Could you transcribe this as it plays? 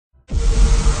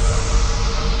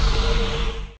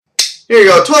Here you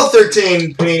go,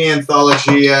 12-13 Panini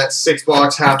Anthology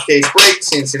 6-box half case break,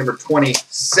 CNC number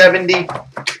 2070.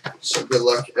 So good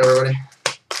luck, everybody.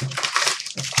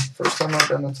 First time I've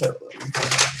done the title.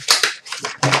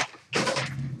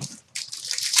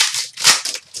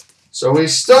 So we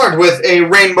start with a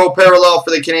rainbow parallel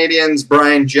for the Canadians,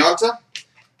 Brian Gionta,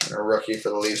 and a rookie for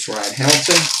the Leafs, Ryan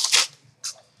Hamilton.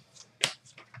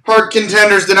 Hard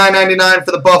contenders to $9.99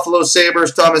 for the Buffalo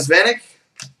Sabres, Thomas Vanek.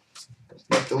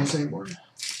 Not those anymore.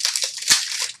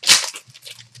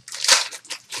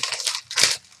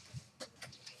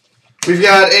 We've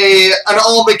got an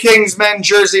All the Kings men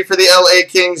jersey for the LA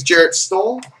Kings, Jarrett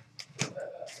Stoll.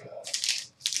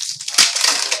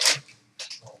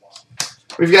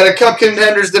 We've got a Cup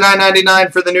contenders to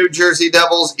 $9.99 for the New Jersey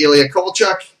Devils, Ilya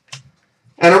Kovalchuk.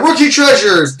 And a Rookie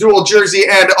Treasures dual jersey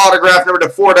and autograph number to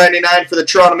 $4.99 for the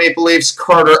Toronto Maple Leafs,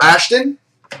 Carter Ashton.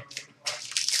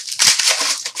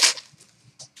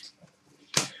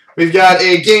 We've got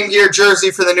a Game Gear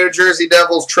jersey for the New Jersey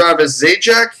Devils, Travis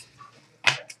Zajac.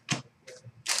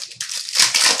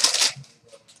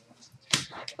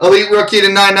 Elite Rookie to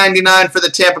 $9.99 for the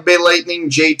Tampa Bay Lightning,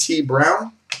 JT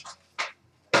Brown.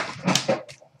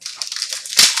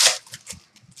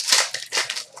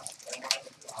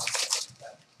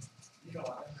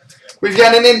 We've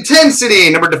got an Intensity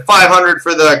number to $500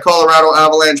 for the Colorado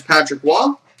Avalanche, Patrick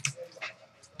Waugh.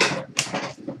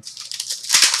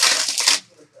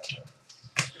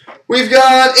 We've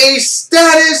got a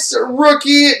Status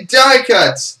Rookie die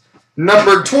cut,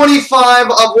 number 25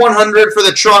 of 100 for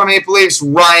the Toronto Maple Leafs,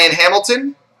 Ryan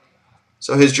Hamilton.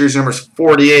 So his jersey number is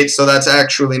 48, so that's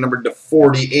actually numbered to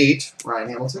 48, Ryan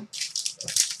Hamilton.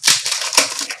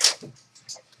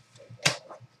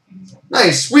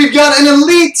 Nice. We've got an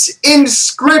Elite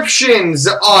Inscriptions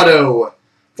auto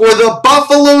for the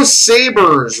Buffalo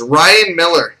Sabres, Ryan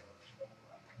Miller.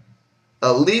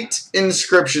 Elite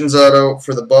Inscriptions auto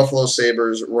for the Buffalo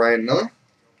Sabres, Ryan Miller.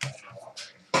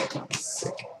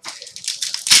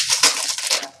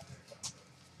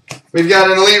 We've got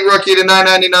an Elite Rookie to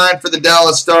 $9.99 for the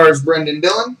Dallas Stars, Brendan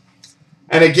Dillon.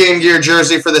 And a Game Gear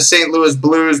jersey for the St. Louis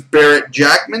Blues, Barrett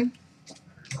Jackman.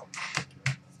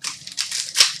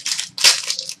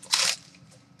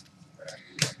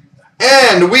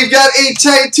 And we've got a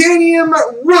Titanium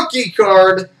Rookie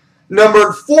card,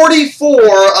 numbered 44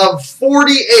 of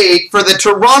 48 for the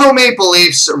Toronto Maple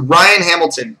Leafs, Ryan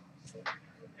Hamilton.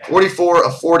 44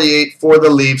 of 48 for the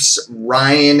Leafs,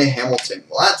 Ryan Hamilton.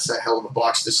 Well, that's a hell of a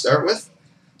box to start with.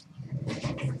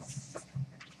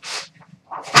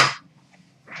 All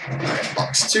right,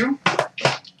 box 2.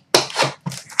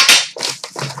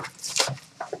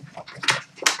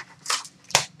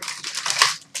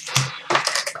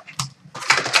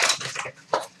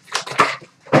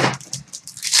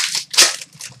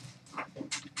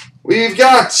 We've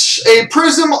got a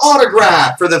Prism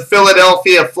autograph for the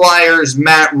Philadelphia Flyers,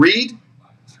 Matt Reed.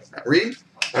 And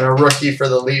a rookie for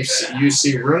the Leafs,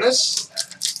 UC Runas.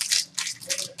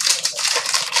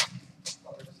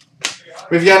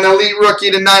 We've got an Elite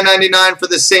Rookie to $9.99 for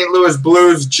the St. Louis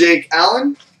Blues, Jake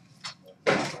Allen.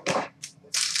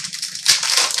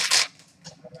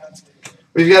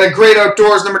 We've got a Great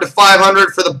Outdoors number to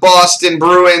 $500 for the Boston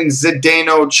Bruins,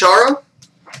 Zdeno Chara.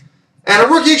 And a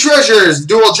Rookie Treasures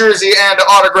dual jersey and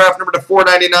autograph number to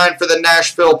 $4.99 for the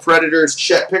Nashville Predators,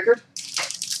 Chet Pickard.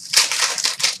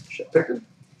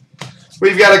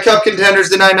 We've got a Cup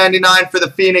contenders to $9.99 for the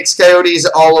Phoenix Coyotes,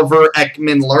 Oliver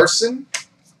Ekman-Larsson.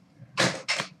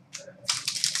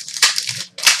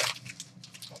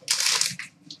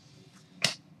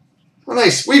 Oh,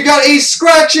 nice. We've got a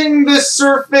Scratching the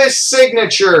Surface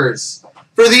Signatures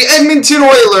for the Edmonton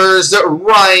Oilers,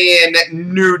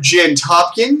 Ryan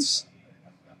Nugent-Hopkins.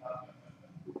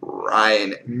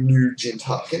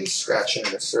 Scratching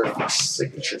the Surface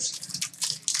Signatures.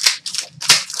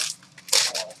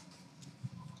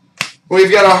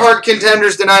 We've got a Hard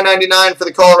Contenders to $9.99 for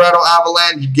the Colorado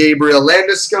Avalanche, Gabriel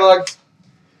Landeskog.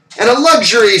 And a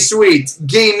Luxury Suite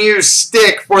Game Use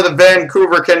Stick for the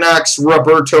Vancouver Canucks,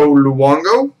 Roberto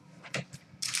Luongo.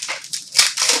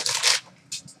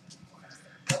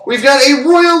 We've got a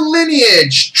Royal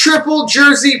Lineage Triple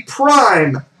Jersey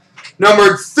Prime,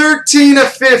 numbered 13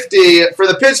 of 50 for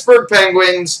the Pittsburgh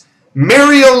Penguins,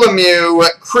 Mario Lemieux,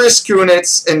 Chris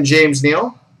Kunitz, and James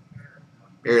Neal.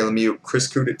 Mario Lemieux, Chris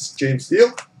Kunitz, James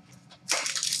Neal.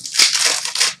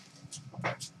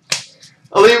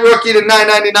 Elite Rookie to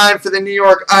 $9.99 for the New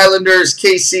York Islanders,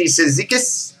 Casey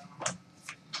Cizikas.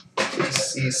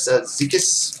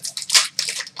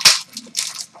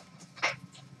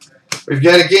 We've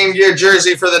got a Game Gear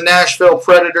jersey for the Nashville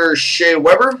Predators, Shea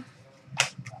Weber.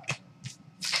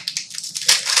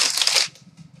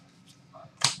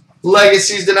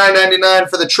 Legacies to 9.99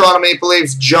 for the Toronto Maple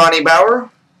Leafs, Johnny Bower.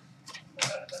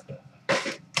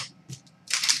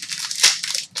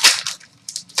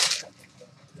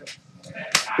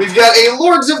 We've got a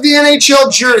Lords of the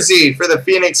NHL jersey for the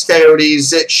Phoenix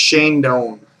Coyotes, Shane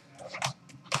Doan.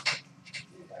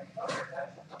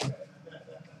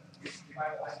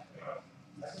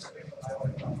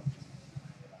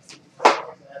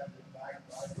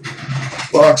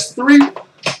 Box 3.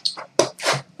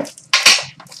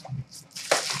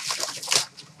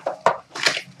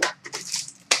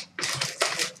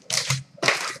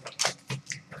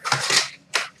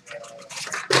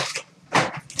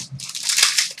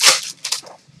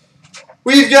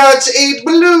 We've got a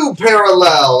blue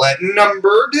parallel at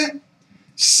numbered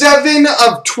 7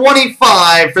 of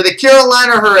 25 for the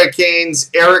Carolina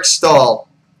Hurricanes, Eric Staal.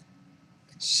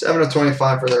 7 of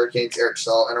 25 for the Hurricanes, Eric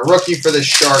Staal. And a rookie for the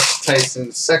Sharks, Tyson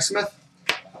Sexsmith.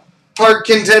 Hard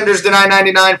contenders to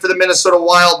 9.99 for the Minnesota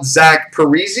Wild, Zach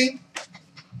Parise.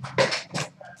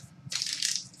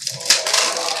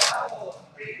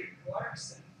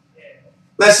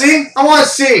 Let's see. I want to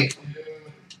see.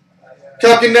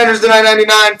 Cup contenders to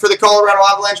 9.99 for the Colorado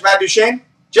Avalanche, Matt Duchene.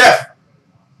 Jeff.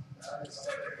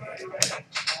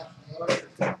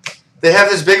 They have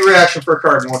this big reaction for a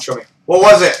card and won't show me. What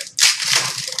was it?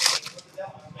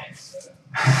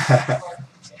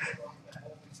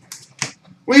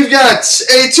 We've got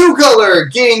a 2-color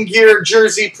Game Gear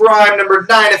jersey prime, number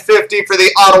 9 of 50 for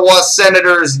the Ottawa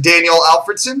Senators, Daniel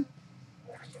Alfredsson.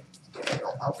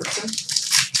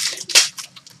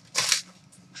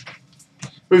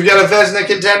 We've got a Vezina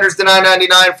contenders to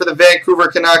 9.99 for the Vancouver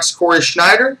Canucks, Corey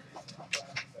Schneider.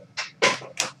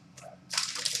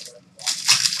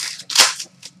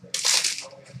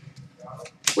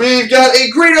 We've got a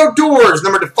Great Outdoors,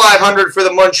 number 500 for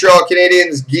the Montreal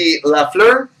Canadiens, Guy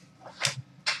Lafleur.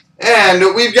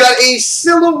 And we've got a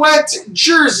silhouette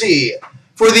jersey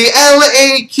for the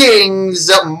LA Kings,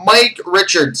 Mike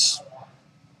Richards.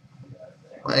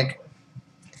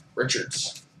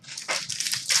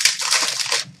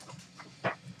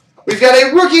 We've got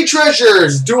a Rookie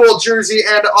Treasures dual jersey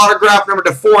and autograph number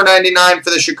to 4.99 for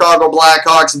the Chicago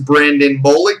Blackhawks, Brandon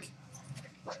Bollig.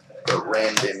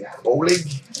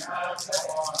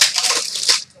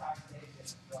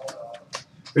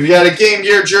 We've got a Game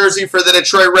Gear jersey for the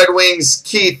Detroit Red Wings,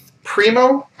 Keith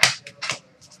Primo.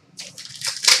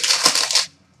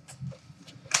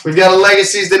 We've got a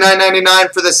Legacies to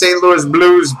 9.99 for the St. Louis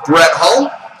Blues, Brett Hull.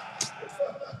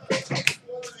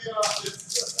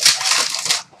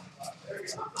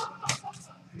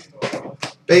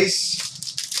 Base.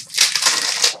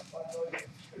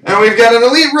 And we've got an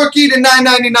Elite Rookie to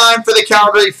 9.99 for the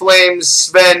Calgary Flames,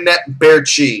 Sven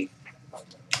Berchi.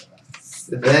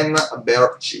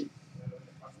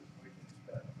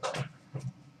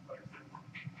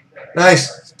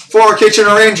 Nice. Former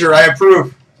Kitchener Ranger, I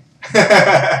approve.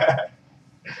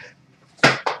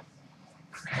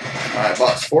 Alright,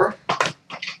 box 4.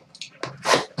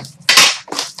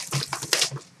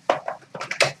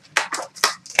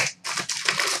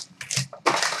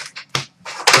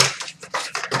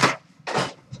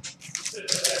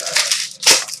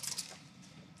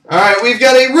 Alright, we've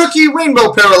got a rookie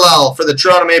rainbow parallel for the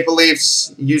Toronto Maple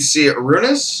Leafs, UC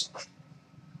Arunas.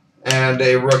 And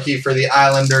a rookie for the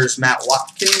Islanders, Matt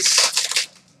Watkins.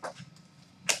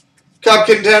 Cup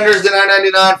contenders to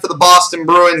 9.99 for the Boston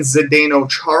Bruins, Zdeno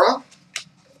Chara.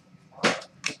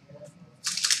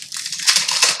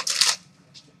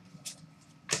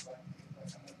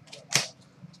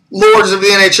 Lords of the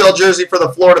NHL jersey for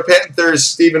the Florida Panthers,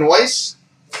 Stephen Weiss.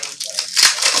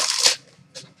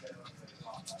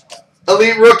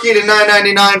 Elite Rookie to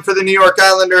 9.99 for the New York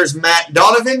Islanders, Matt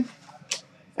Donovan.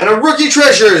 And a Rookie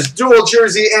Treasures dual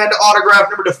jersey and autograph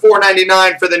number to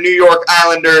 4.99 for the New York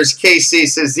Islanders, Casey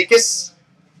Cizikas.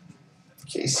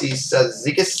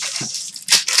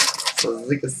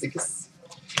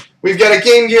 We've got a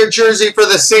Game Gear jersey for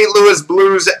the St. Louis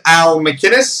Blues, Al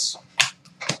McInnes.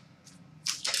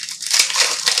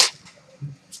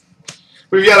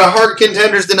 We've got a Hard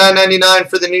Contenders to 9.99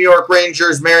 for the New York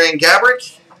Rangers, Marian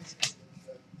Gaborik.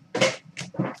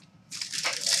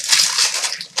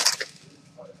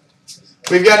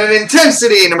 We've got an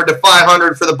Intensity number to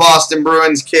 500 for the Boston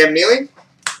Bruins, Cam Neely.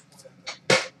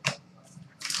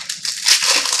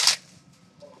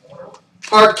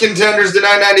 Hard Contenders to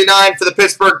 9.99 for the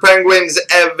Pittsburgh Penguins,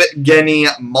 Evgeny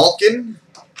Malkin.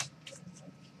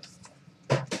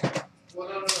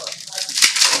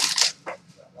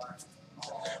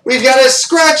 We've got a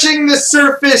Scratching the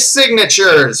Surface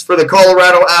Signatures for the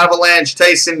Colorado Avalanche,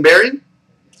 Tyson Barrie.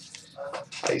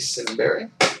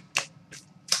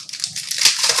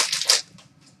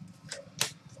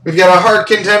 We've got a hard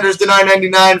contenders to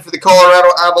 999 for the Colorado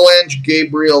Avalanche,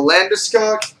 Gabriel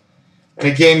Landeskog. And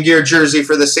a Game Gear jersey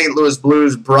for the St. Louis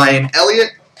Blues, Brian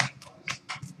Elliott.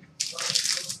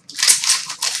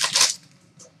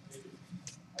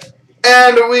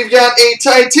 And we've got a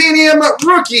titanium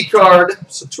rookie card.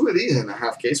 So 2 of these in a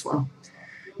half case. Wow.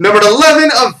 Numbered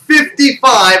 11 of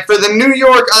 55 for the New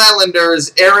York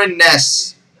Islanders, Aaron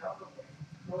Ness.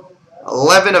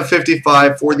 11 of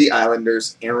 55 for the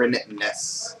Islanders, Aaron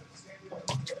Ness.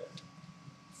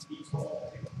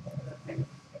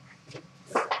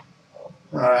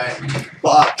 All right,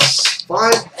 box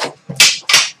 5.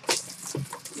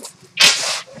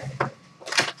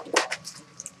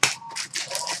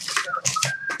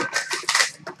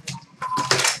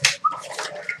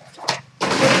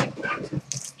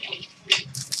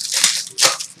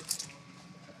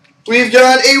 We've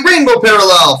got a rainbow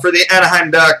parallel for the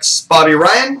Anaheim Ducks, Bobby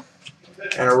Ryan,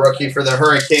 and a rookie for the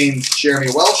Hurricanes, Jeremy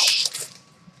Welsh.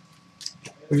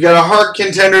 We've got a hard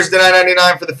contenders to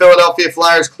 999 for the Philadelphia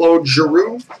Flyers, Claude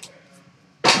Giroux.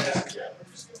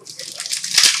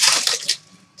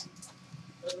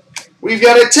 We've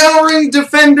got a towering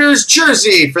defenders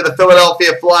jersey for the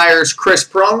Philadelphia Flyers, Chris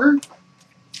Pronger.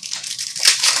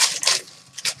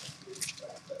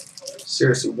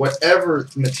 Seriously, whatever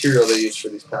material they use for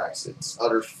these packs, it's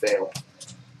utter fail.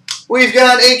 We've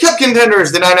got a Cup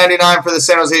Contenders, the 999 for the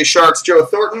San Jose Sharks, Joe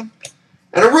Thornton.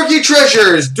 And a Rookie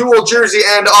Treasures, dual jersey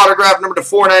and autograph number to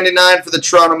 499 for the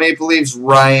Toronto Maple Leafs,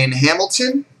 Ryan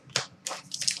Hamilton.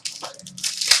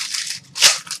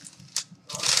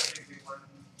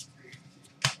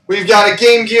 We've got a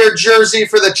Game Gear jersey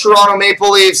for the Toronto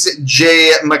Maple Leafs,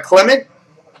 Jay McClement.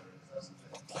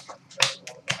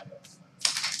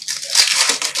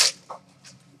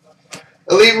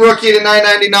 Elite Rookie to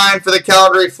 999 for the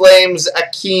Calgary Flames,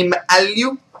 Akim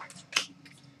Aliu.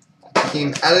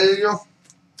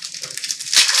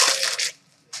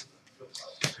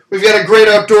 We've got a Great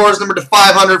Outdoors number to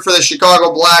 500 for the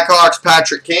Chicago Blackhawks,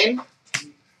 Patrick Kane.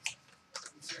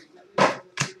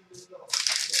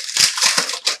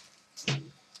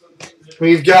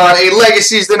 We've got a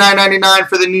Legacies to 999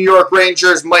 for the New York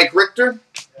Rangers, Mike Richter.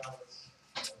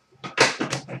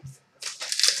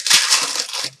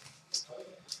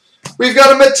 We've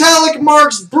got a Metallic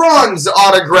Marks Bronze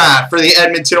autograph for the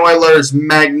Edmonton Oilers,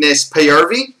 Magnus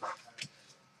Payarvi.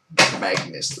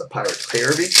 Magnus the Pirate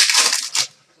Payarvi.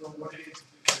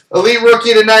 Elite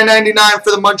Rookie to 999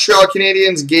 for the Montreal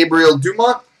Canadiens, Gabriel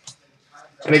Dumont.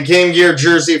 And a Game Gear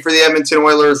jersey for the Edmonton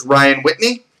Oilers, Ryan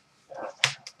Whitney.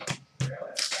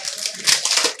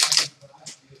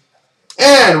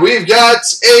 And we've got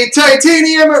a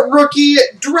Titanium Rookie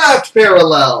Draft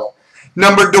Parallel,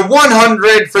 numbered to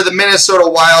 100 for the Minnesota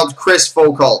Wild, Chris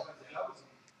Foucault.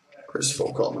 Chris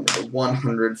Foucault, number to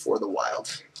 100 for the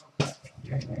Wild.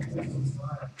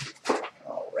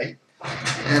 All right.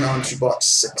 And on to box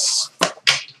 6.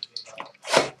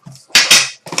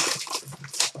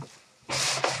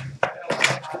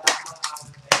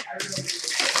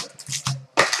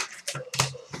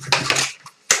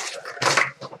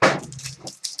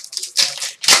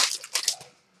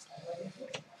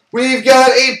 We've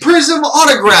got a Prism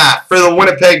autograph for the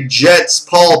Winnipeg Jets,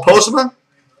 Paul Postma.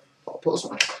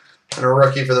 And a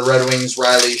rookie for the Red Wings,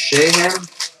 Riley Shahan.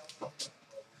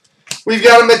 We've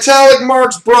got a Metallic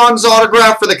Marks Bronze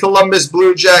autograph for the Columbus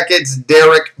Blue Jackets,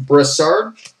 Derek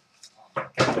Brassard.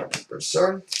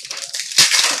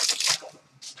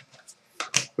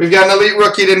 We've got an Elite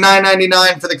Rookie to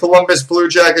 999 for the Columbus Blue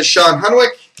Jackets, Sean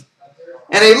Hunwick.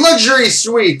 And a Luxury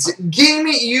Suite Game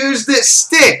Used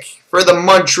Stick for the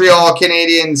Montreal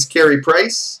Canadiens, Carey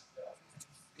Price.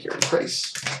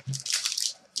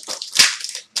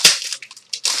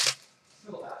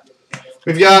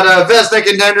 We've got Vesna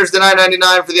Contenders to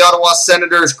 999 for the Ottawa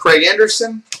Senators, Craig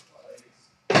Anderson.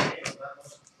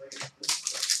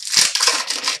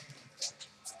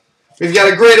 We've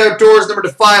got a Great Outdoors number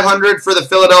to 500 for the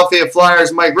Philadelphia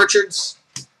Flyers, Mike Richards.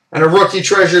 And a Rookie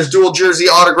Treasures dual jersey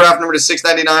autograph number to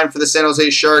 699 for the San Jose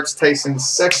Sharks, Tyson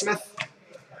Sexsmith.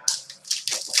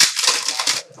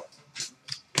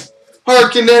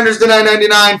 Hard Contenders to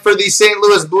 999 for the St.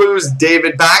 Louis Blues,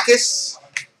 David Backes.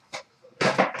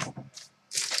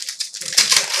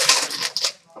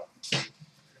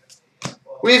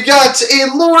 We've got a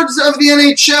Lords of the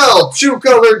NHL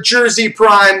 2-color jersey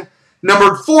prime,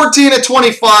 numbered 14 of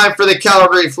 25 for the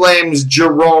Calgary Flames,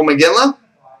 Jerome McGinley.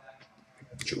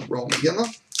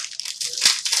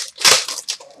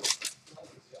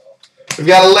 We've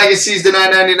got a Legacies to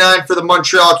 999 for the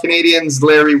Montreal Canadiens,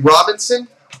 Larry Robinson.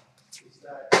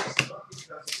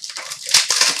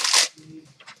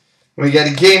 We got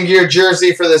a Game Gear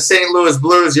jersey for the St. Louis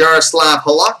Blues, Yaroslav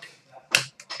Halak.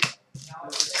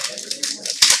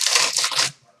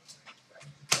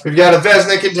 We've got a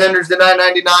Vezina Contenders to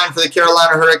 9.99 for the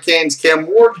Carolina Hurricanes, Cam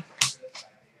Ward.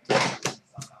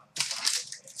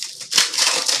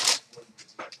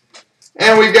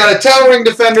 And we've got a Towering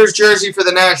Defenders jersey for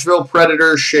the Nashville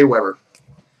Predators, Shea Weber.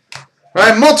 All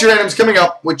right, multi-randoms coming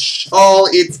up, which all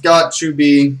it's got to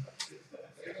be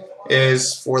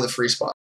is for the free spot.